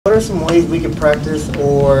are some ways we can practice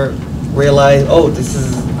or realize, oh, this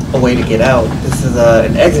is a way to get out. This is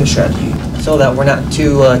an exit strategy, so that we're not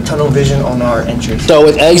too tunnel vision on our entries. So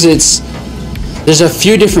with exits, there's a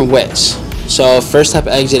few different ways. So first type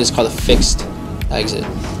of exit is called a fixed exit.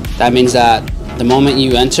 That means that the moment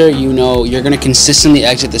you enter, you know you're going to consistently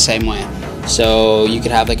exit the same way. So you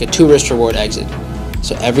could have like a 2 risk reward exit.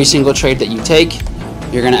 So every single trade that you take,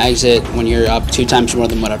 you're going to exit when you're up 2 times more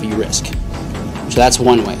than whatever you risk. So that's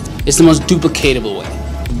one way. It's the most duplicatable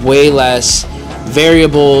way. Way less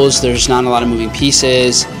variables, there's not a lot of moving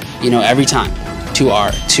pieces, you know, every time. 2R,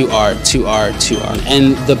 2R, 2R, 2R.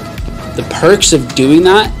 And the perks of doing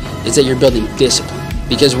that is that you're building discipline.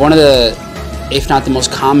 Because one of the, if not the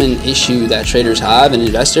most common issue that traders have and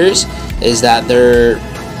investors is that they're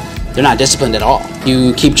not disciplined at all.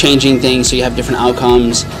 You keep changing things so you have different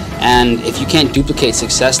outcomes, and if you can't duplicate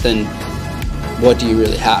success, then what do you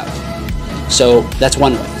really have? So that's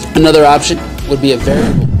one way. Another option would be a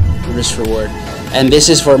variable risk reward, and this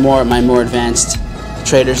is for my more advanced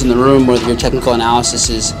traders in the room where your technical analysis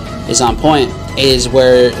is on point, is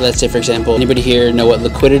where, let's say for example, anybody here know what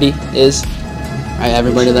liquidity is? Right,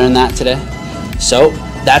 everybody learned that today? So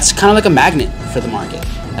that's kind of like a magnet for the market.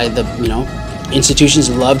 You know, institutions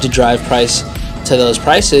love to drive price to those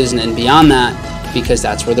prices and beyond that, because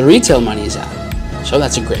that's where the retail money is at. So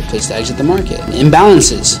that's a great place to exit the market.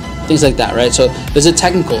 Imbalances, things like that, right? So there's a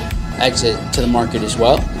technical exit to the market as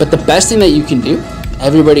well. But the best thing that you can do,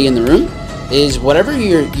 everybody in the room, is whatever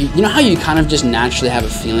you know how you kind of just naturally have a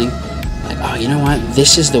feeling like, oh, you know what,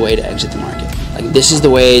 this is the way to exit the market. Like this is the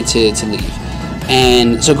way to leave.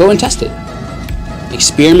 And so go and test it.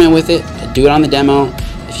 Experiment with it, do it on the demo.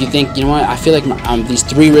 If you think, you know what, I feel like these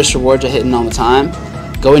 3 risk rewards are hitting all the time,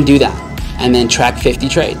 go and do that. And then track 50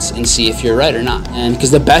 trades and see if you're right or not. And because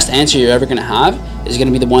the best answer you're ever gonna have is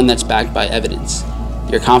gonna be the one that's backed by evidence.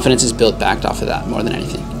 Your confidence is built backed off of that more than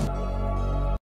anything.